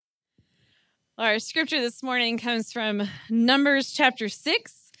Our scripture this morning comes from Numbers chapter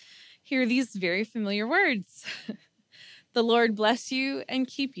 6. Hear these very familiar words. The Lord bless you and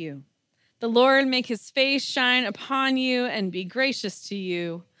keep you. The Lord make his face shine upon you and be gracious to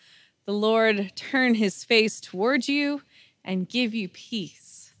you. The Lord turn his face toward you and give you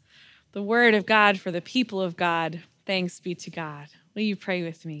peace. The word of God for the people of God. Thanks be to God. Will you pray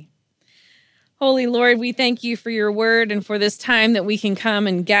with me? Holy Lord, we thank you for your word and for this time that we can come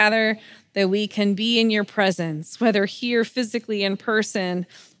and gather, that we can be in your presence, whether here physically in person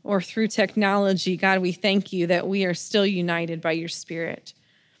or through technology. God, we thank you that we are still united by your Spirit.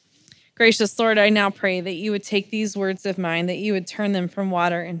 Gracious Lord, I now pray that you would take these words of mine, that you would turn them from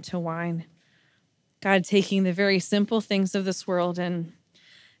water into wine. God, taking the very simple things of this world and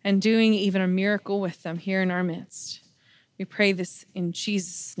doing even a miracle with them here in our midst. We pray this in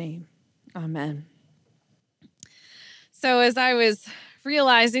Jesus' name. Amen. So as I was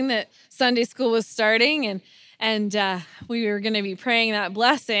realizing that Sunday school was starting and we were going to be praying that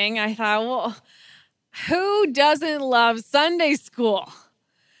blessing, I thought, well, who doesn't love Sunday school?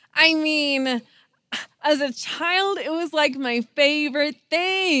 I mean, as a child, it was like my favorite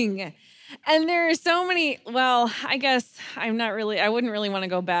thing. And there are so many, well, I guess I wouldn't really want to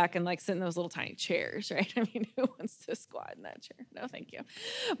go back and like sit in those little tiny chairs, right? I mean, who wants to squat in that chair? No, thank you.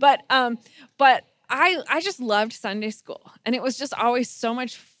 But I just loved Sunday school, and it was just always so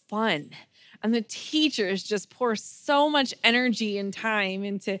much fun. And the teachers just pour so much energy and time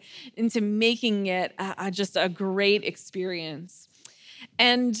into making it just a great experience.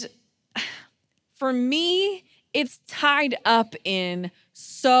 And for me, it's tied up in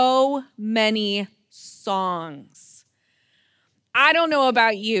so many songs. I don't know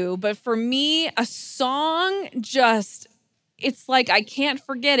about you, but for me, a song it's like I can't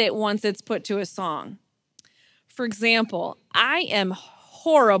forget it once it's put to a song. For example, I am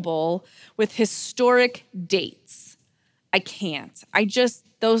horrible with historic dates. I can't.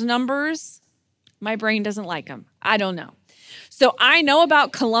 Those numbers, my brain doesn't like them. I don't know. So I know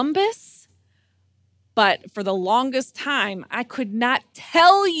about Columbus, but for the longest time, I could not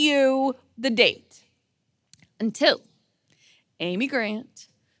tell you the date until Amy Grant,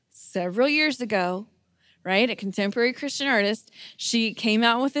 several years ago, right, a contemporary Christian artist, she came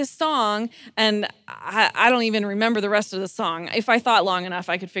out with this song, and I don't even remember the rest of the song. If I thought long enough,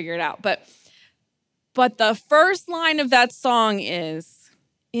 I could figure it out. But the first line of that song is,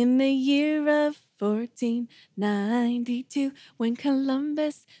 in the year of 1492, when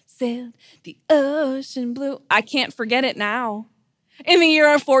Columbus sailed the ocean blue. I can't forget it now. In the year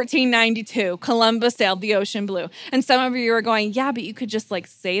of 1492, Columbus sailed the ocean blue. And some of you are going, yeah, but you could just like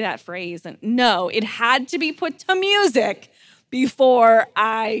say that phrase. And no, it had to be put to music before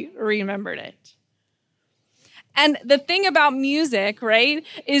I remembered it. And the thing about music, right,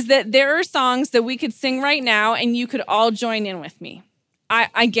 is that there are songs that we could sing right now and you could all join in with me.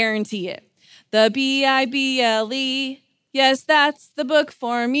 I guarantee it. The Bible, yes, that's the book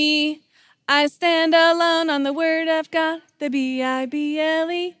for me. I stand alone on the word of God, the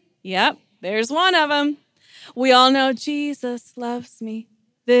Bible. Yep, there's one of them. We all know Jesus loves me.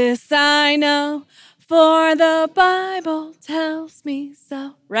 This I know, for the Bible tells me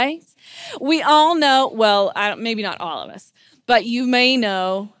so, right? We all know, well, maybe not all of us, but you may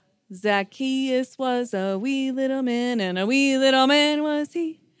know Zacchaeus was a wee little man, and a wee little man was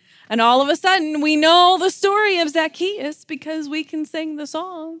he. And all of a sudden, we know the story of Zacchaeus because we can sing the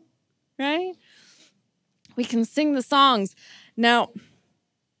song. Right? We can sing the songs. Now,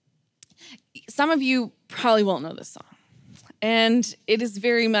 some of you probably won't know this song. And it is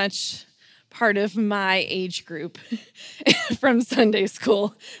very much part of my age group from Sunday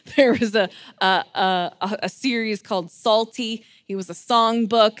school. There was a series called Salty. It was a song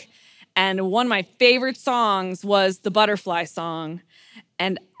book. And one of my favorite songs was the Butterfly Song.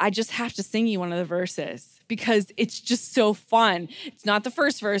 And I just have to sing you one of the verses because it's just so fun. It's not the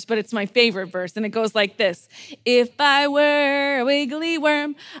first verse, but it's my favorite verse. And it goes like this. If I were a wiggly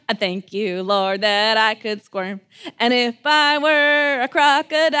worm, I thank you, Lord, that I could squirm. And if I were a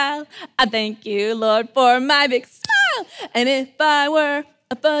crocodile, I thank you, Lord, for my big smile. And if I were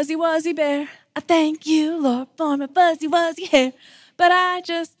a fuzzy wuzzy bear, I thank you, Lord, for my fuzzy wuzzy hair. But I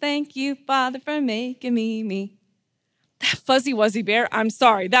just thank you, Father, for making me me. That fuzzy wuzzy bear, I'm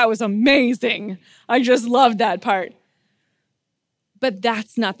sorry, that was amazing. I just loved that part. But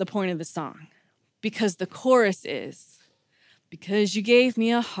that's not the point of the song, because the chorus is, because you gave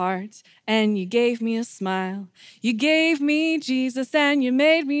me a heart and you gave me a smile. You gave me Jesus and you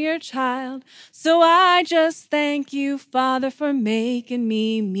made me your child. So I just thank you, Father, for making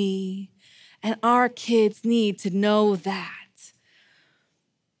me me. And our kids need to know that.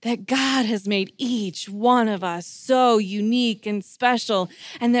 that God has made each one of us so unique and special,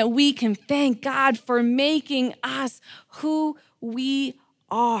 and that we can thank God for making us who we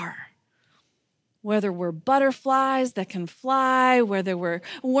are. Whether we're butterflies that can fly, whether we're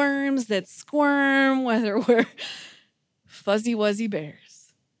worms that squirm, whether we're fuzzy wuzzy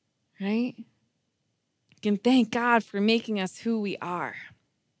bears, right? We can thank God for making us who we are.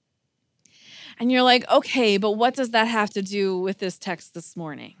 And you're like, okay, but what does that have to do with this text this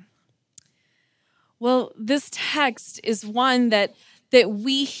morning? Well, this text is one that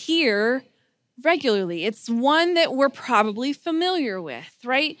we hear regularly. It's one that we're probably familiar with,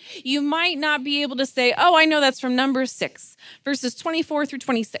 right? You might not be able to say, oh, I know that's from Numbers 6, verses 24 through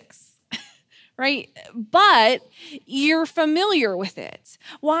 26. Right? But you're familiar with it.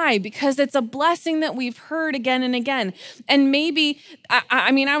 Why? Because it's a blessing that we've heard again and again. And maybe,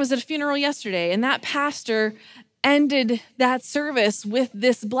 I was at a funeral yesterday, and that pastor ended that service with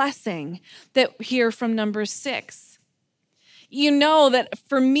this blessing that here from Numbers 6. You know that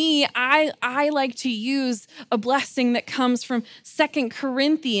for me, I like to use a blessing that comes from 2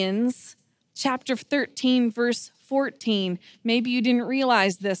 Corinthians chapter 13, verse 14. Maybe you didn't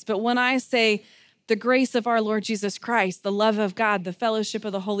realize this, but when I say the grace of our Lord Jesus Christ, the love of God, the fellowship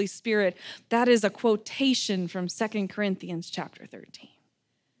of the Holy Spirit, that is a quotation from 2 Corinthians chapter 13.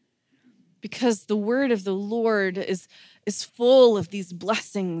 Because the word of the Lord is full of these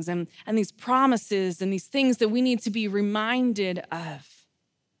blessings and these promises and these things that we need to be reminded of.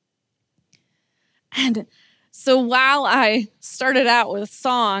 And so while I started out with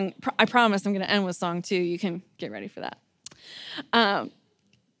song, I promise I'm going to end with song too. You can get ready for that.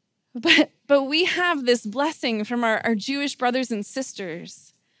 But we have this blessing from our Jewish brothers and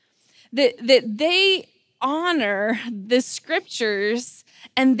sisters that they honor the scriptures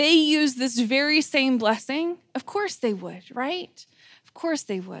and they use this very same blessing. Of course they would, right? Of course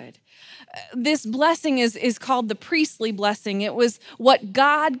they would. This blessing is called the priestly blessing. It was what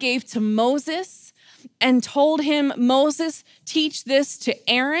God gave to Moses and told him, Moses, teach this to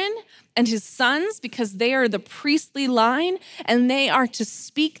Aaron and his sons because they are the priestly line and they are to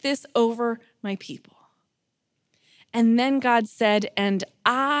speak this over my people. And then God said, and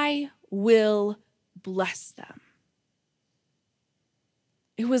I will bless them.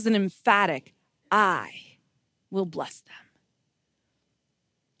 It was an emphatic, I will bless them.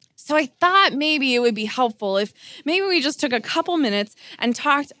 So I thought maybe it would be helpful if maybe we just took a couple minutes and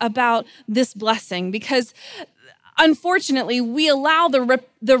talked about this blessing, because unfortunately we allow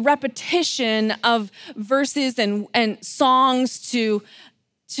the repetition of verses and songs to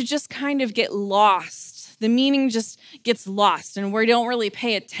just kind of get lost. The meaning just gets lost and we don't really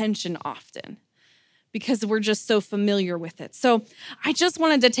pay attention often because we're just so familiar with it. So I just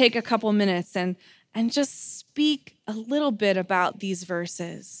wanted to take a couple minutes and just speak a little bit about these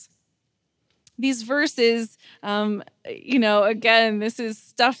verses. These verses, again, this is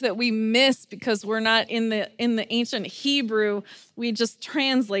stuff that we miss because we're not in the ancient Hebrew. We just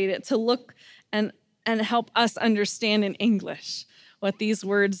translate it to look and help us understand in English what these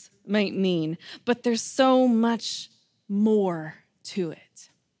words might mean. But there's so much more to it.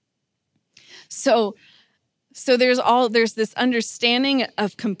 So there's this understanding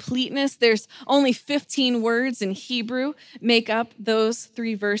of completeness. There's only 15 words in Hebrew make up those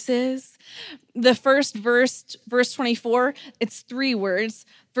 3 verses. The first verse 24, it's 3 words.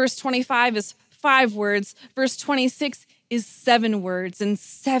 Verse 25 is 5 words. Verse 26 is 7 words. And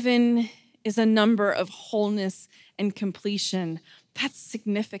 7 is a number of wholeness and completion. That's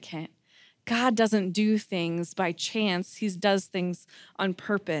significant. God doesn't do things by chance. He does things on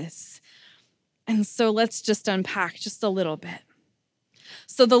purpose. And so let's just unpack just a little bit.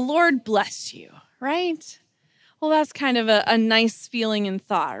 So the Lord bless you, right? Well, that's kind of a nice feeling and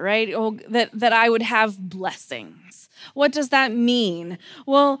thought, right? Oh, that I would have blessings. What does that mean?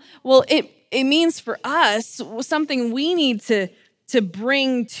 Well, it means for us, something we need to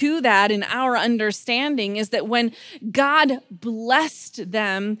bring to that in our understanding is that when God blessed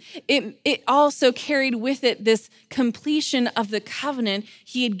them, it also carried with it this completion of the covenant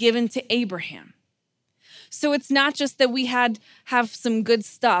he had given to Abraham. So it's not just that we have some good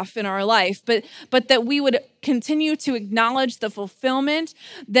stuff in our life, but that we would continue to acknowledge the fulfillment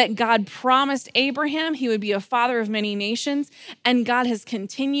that God promised Abraham. He would be a father of many nations, and God has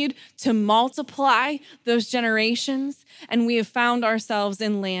continued to multiply those generations, and we have found ourselves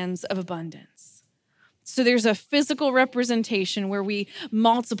in lands of abundance. So there's a physical representation where we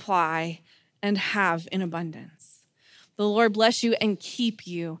multiply and have in abundance. The Lord bless you and keep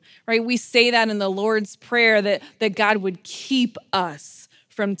you, right? We say that in the Lord's Prayer that God would keep us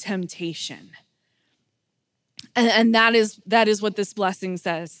from temptation. And that is what this blessing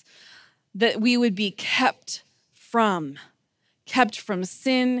says, that we would be kept from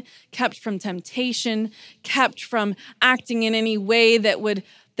sin, kept from temptation, kept from acting in any way that would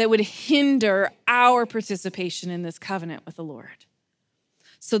hinder our participation in this covenant with the Lord.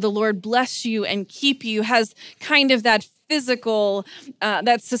 So the Lord bless you and keep you has kind of that physical,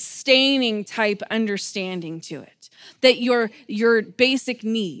 that sustaining type understanding to it, that your basic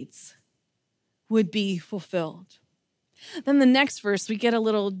needs would be fulfilled. Then the next verse, we get a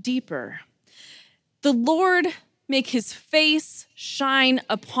little deeper. The Lord make his face shine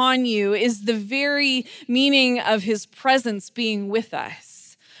upon you is the very meaning of his presence being with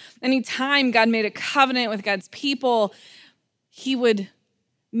us. Anytime God made a covenant with God's people, he would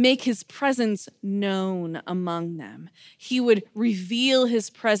make his presence known among them. He would reveal his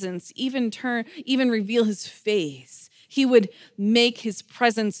presence, even reveal his face. He would make his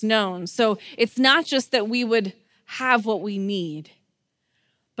presence known. So it's not just that we would have what we need,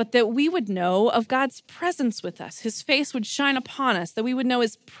 but that we would know of God's presence with us. His face would shine upon us, that we would know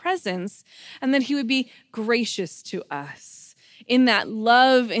his presence, and that he would be gracious to us in that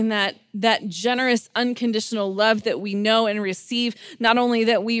love, in that generous, unconditional love that we know and receive, not only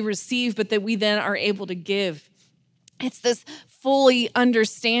that we receive, but that we then are able to give. It's this fully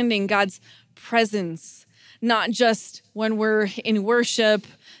understanding God's presence, not just when we're in worship,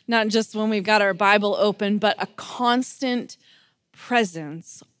 not just when we've got our Bible open, but a constant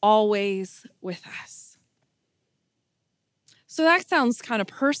presence always with us. So that sounds kind of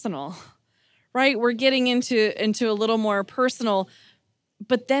personal, right? We're getting into a little more personal,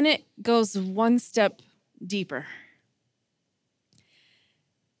 but then it goes one step deeper.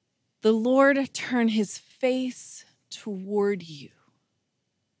 The Lord turn his face toward you.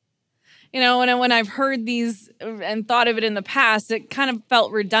 You know, when I've heard these and thought of it in the past, it kind of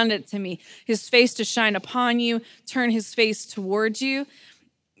felt redundant to me. His face to shine upon you, turn his face towards you.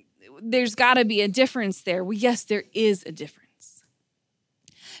 There's got to be a difference there. Well, yes, there is a difference.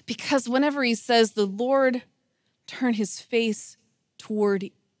 Because whenever he says the Lord turn his face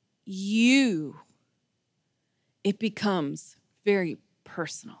toward you, it becomes very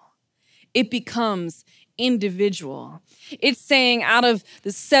personal. It becomes individual. It's saying out of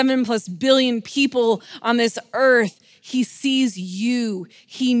the 7+ billion people on this earth, he sees you,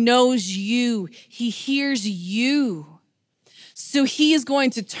 he knows you, he hears you. So he is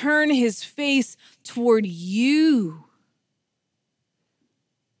going to turn his face toward you.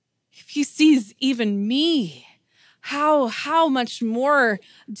 If he sees even me, how much more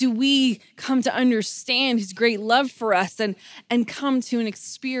do we come to understand his great love for us and come to an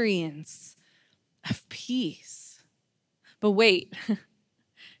experience of peace? But wait,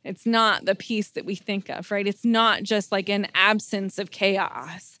 it's not the peace that we think of, right? It's not just like an absence of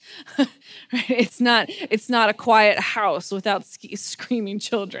chaos, right? It's not a quiet house without screaming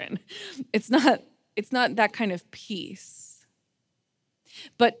children. It's not that kind of peace.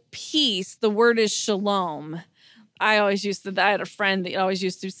 But peace, the word is shalom. I had a friend that always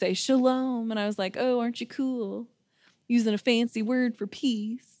used to say shalom, and I was like, oh, aren't you cool? Using a fancy word for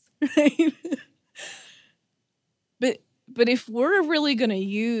peace, right? But if we're really going to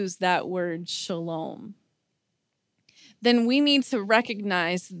use that word shalom, then we need to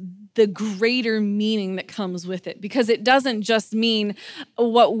recognize the greater meaning that comes with it, because it doesn't just mean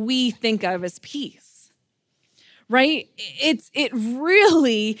what we think of as peace, right? It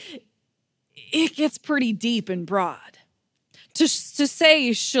gets pretty deep and broad. To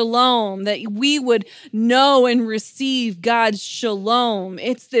say shalom, that we would know and receive God's shalom,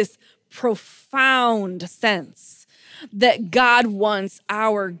 it's this profound sense that God wants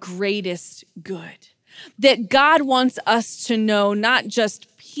our greatest good. That God wants us to know not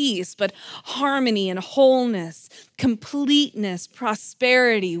just peace, but harmony and wholeness, completeness,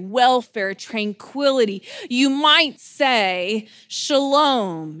 prosperity, welfare, tranquility. You might say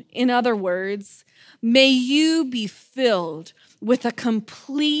shalom. In other words, may you be filled with a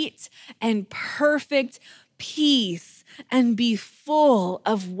complete and perfect peace and be full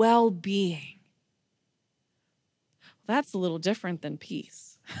of well-being. That's a little different than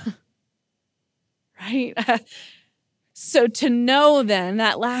peace, right? So to know then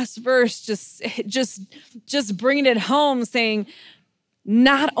that last verse, just bringing it home, saying,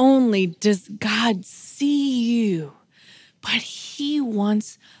 not only does God see you, but he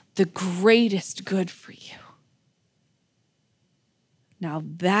wants the greatest good for you. Now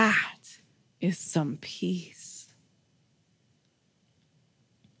that is some peace.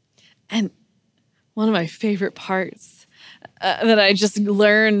 And one of my favorite parts that I just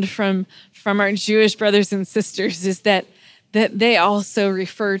learned from our Jewish brothers and sisters is that that they also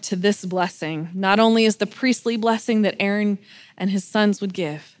refer to this blessing, not only as the priestly blessing that Aaron and his sons would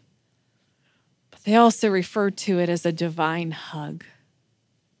give, but they also refer to it as a divine hug.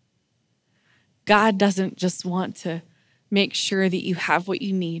 God doesn't just want to make sure that you have what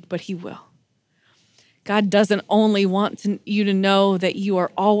you need, but he will. God doesn't only want you to know that you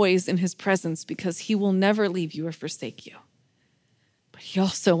are always in his presence, because he will never leave you or forsake you. But he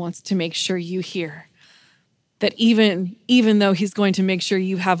also wants to make sure you hear that even though he's going to make sure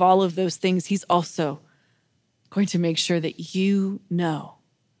you have all of those things, he's also going to make sure that you know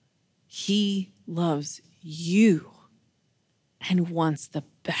he loves you and wants the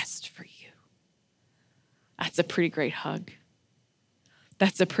best for you. That's a pretty great hug.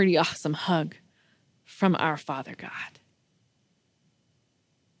 That's a pretty awesome hug from our Father God.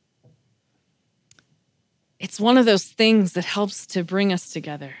 It's one of those things that helps to bring us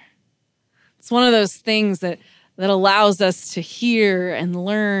together. It's one of those things that allows us to hear and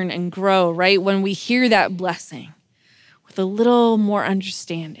learn and grow, right? When we hear that blessing with a little more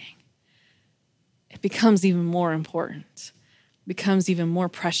understanding, it becomes even more important, becomes even more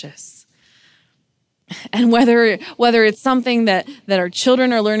precious. And whether it's something that our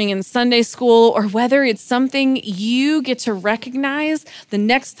children are learning in Sunday school, or whether it's something you get to recognize the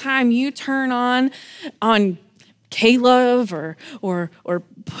next time you turn on K-Love or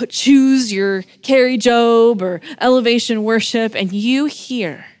choose your Carrie Job or Elevation Worship, and you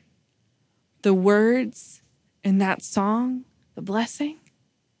hear the words in that song, the blessing,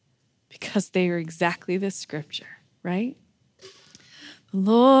 because they are exactly this scripture, right? The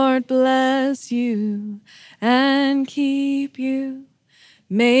Lord bless you and keep you,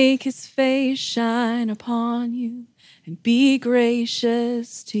 make his face shine upon you and be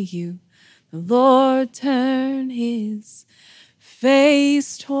gracious to you. The Lord turn his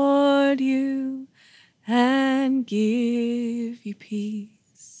face toward you and give you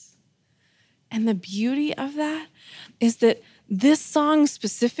peace. And the beauty of that is that this song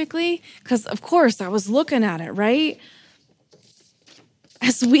specifically, because of course I was looking at it, right?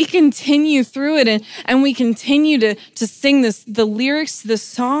 As we continue through it and we continue to sing the lyrics to this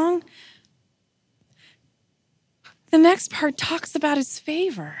song, the next part talks about his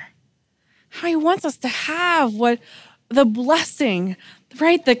favor. How he wants us to have what the blessing,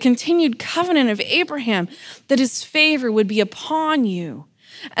 right? The continued covenant of Abraham, that his favor would be upon you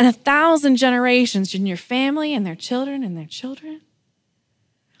and 1,000 generations in your family and their children and their children.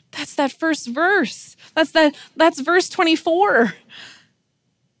 That's that first verse. That's verse 24.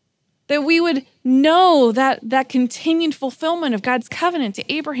 That we would know that continued fulfillment of God's covenant to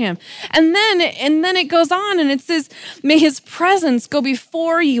Abraham. And then it goes on and it says, may his presence go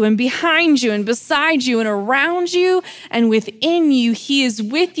before you and behind you and beside you and around you and within you. He is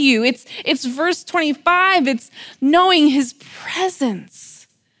with you. It's verse 25. It's knowing his presence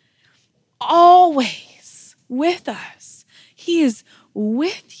always with us. He is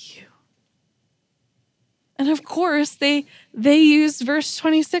with you. And of course, they use verse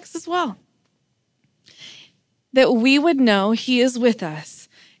 26 as well. That we would know he is with us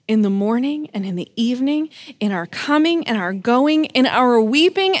in the morning and in the evening, in our coming and our going, in our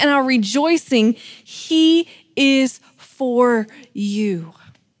weeping and our rejoicing. He is for you.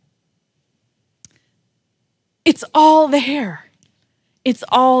 It's all there. It's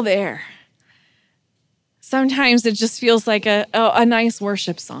all there. Sometimes it just feels like a nice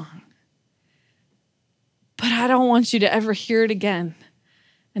worship song. But I don't want you to ever hear it again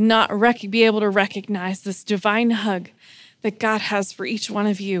and not be able to recognize this divine hug that God has for each one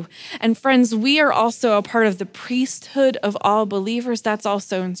of you. And friends, we are also a part of the priesthood of all believers. That's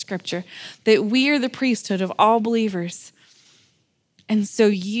also in scripture, that we are the priesthood of all believers. And so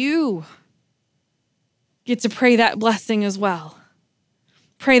you get to pray that blessing as well.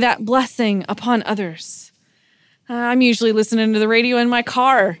 Pray that blessing upon others. I'm usually listening to the radio in my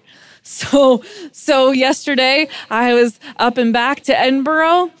car. So yesterday I was up and back to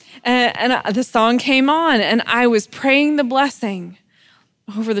Edinburgh and the song came on and I was praying the blessing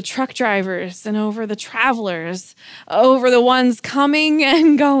over the truck drivers and over the travelers, over the ones coming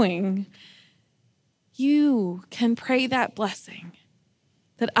and going. You can pray that blessing,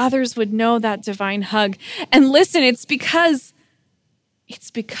 that others would know that divine hug. And listen, it's because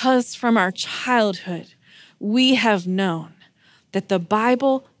from our childhood we have known that the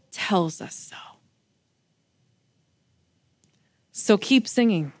Bible tells us so. So keep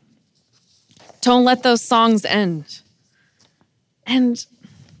singing. Don't let those songs end. And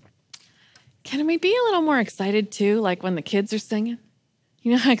can we be a little more excited too, like when the kids are singing?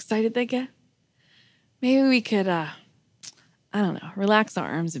 You know how excited they get? Maybe we could, relax our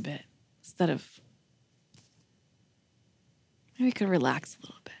arms a bit instead of maybe we could relax a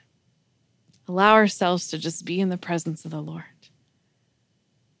little bit. Allow ourselves to just be in the presence of the Lord.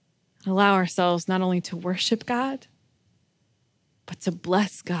 Allow ourselves not only to worship God, but to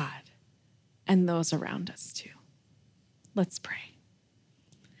bless God and those around us too. Let's pray.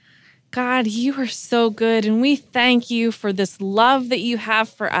 God, you are so good, and we thank you for this love that you have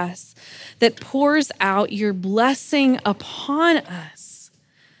for us that pours out your blessing upon us.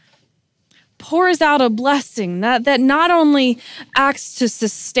 Pours out a blessing that not only acts to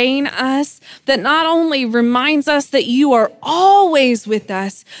sustain us, that not only reminds us that you are always with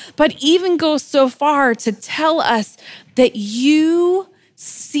us, but even goes so far to tell us that you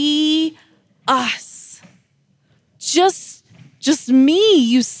see us. Just me,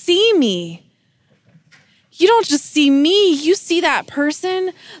 you see me. You don't just see me, you see that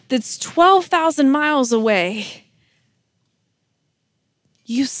person that's 12,000 miles away.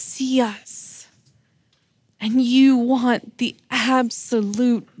 You see us. And you want the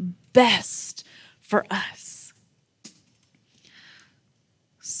absolute best for us.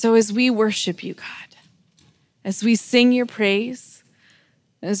 So as we worship you, God, as we sing your praise,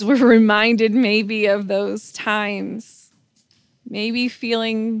 as we're reminded maybe of those times, maybe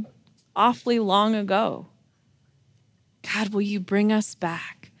feeling awfully long ago, God, will you bring us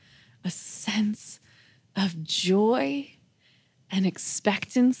back a sense of joy and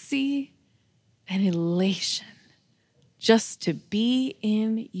expectancy and elation just to be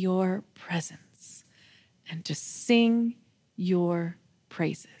in your presence and to sing your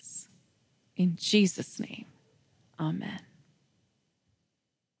praises. In Jesus' name, amen.